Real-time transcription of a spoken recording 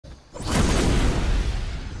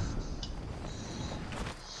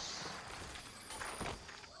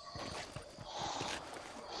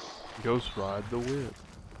Ghost ride the whip.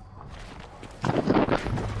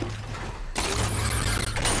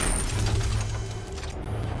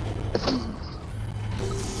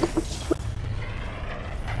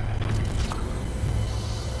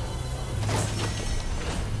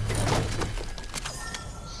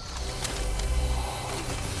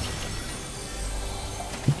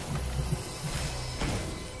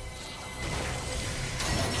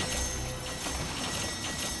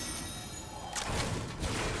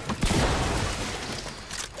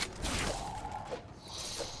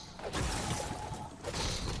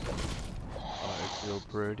 Feel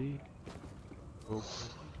pretty. Oh.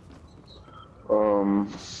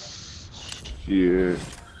 Yeah.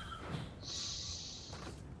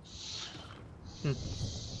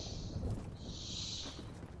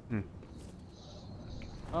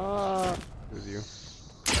 With you.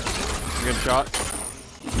 Good shot.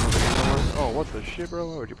 Oh, what the shit, bro?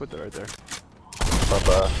 Why would you put that right there?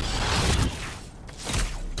 Bye-bye.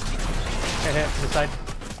 Hey, to the side.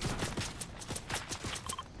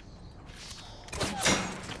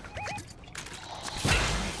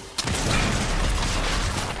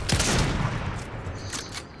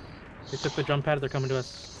 They took the jump pad, they're coming to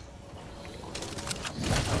us.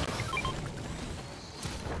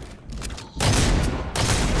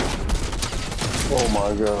 Oh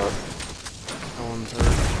my god. No one's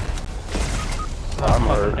hurt. I'm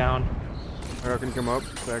hurt. Down. Alright, can you come up?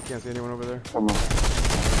 So I can't see anyone over there. Come on.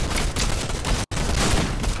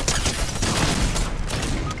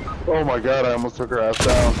 Oh my god, I almost took her ass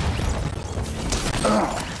down.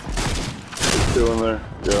 She's still in there,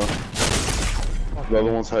 yeah. The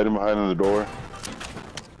other one's hiding behind the door.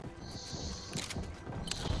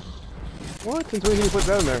 What? Since when can you put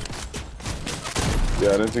that in there?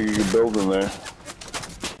 Yeah, I didn't think you could build in there.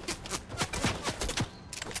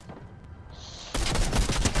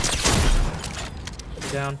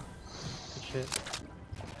 Down. Good shit.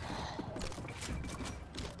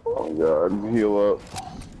 Oh god, heal up.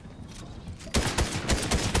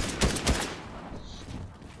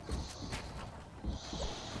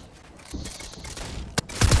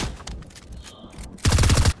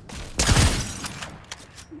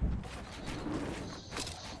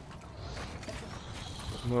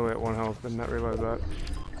 I'm literally at 1 health, did not realize that.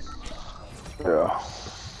 Yeah.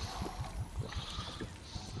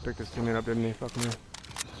 Picked his teammate up, didn't he? Fuck me.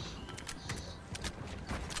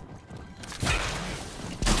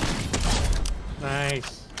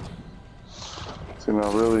 Nice. See,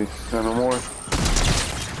 not really. No more.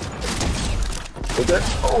 Okay.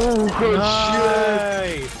 Oh, good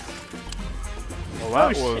shit! Nice. Well,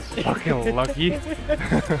 that was fucking lucky.